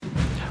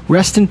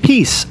Rest in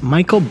peace,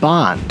 Michael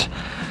Bond,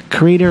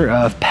 creator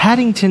of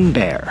Paddington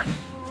Bear.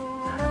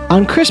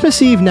 On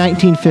Christmas Eve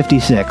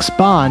 1956,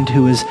 Bond,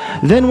 who was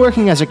then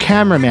working as a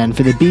cameraman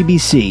for the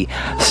BBC,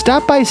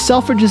 stopped by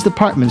Selfridge's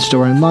department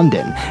store in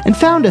London and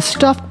found a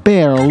stuffed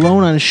bear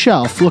alone on a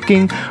shelf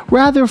looking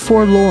rather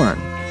forlorn.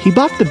 He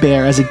bought the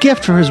bear as a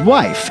gift for his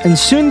wife and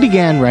soon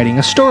began writing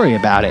a story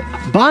about it.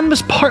 Bond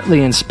was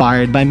partly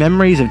inspired by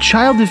memories of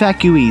child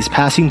evacuees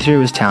passing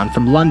through his town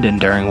from London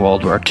during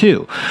World War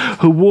II,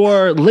 who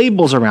wore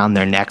labels around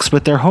their necks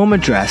with their home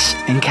address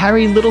and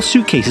carried little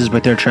suitcases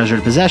with their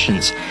treasured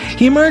possessions.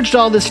 He merged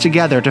all this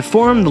together to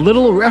form the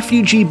little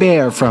refugee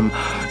bear from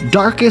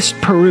darkest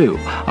Peru,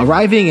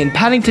 arriving in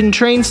Paddington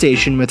train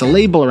station with a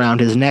label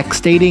around his neck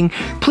stating,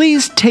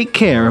 "Please take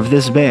care of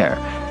this bear."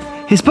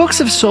 His books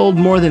have sold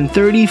more than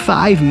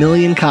 35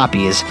 million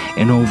copies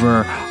in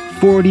over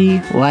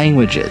 40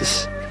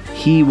 languages.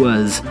 He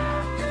was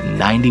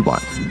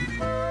 91.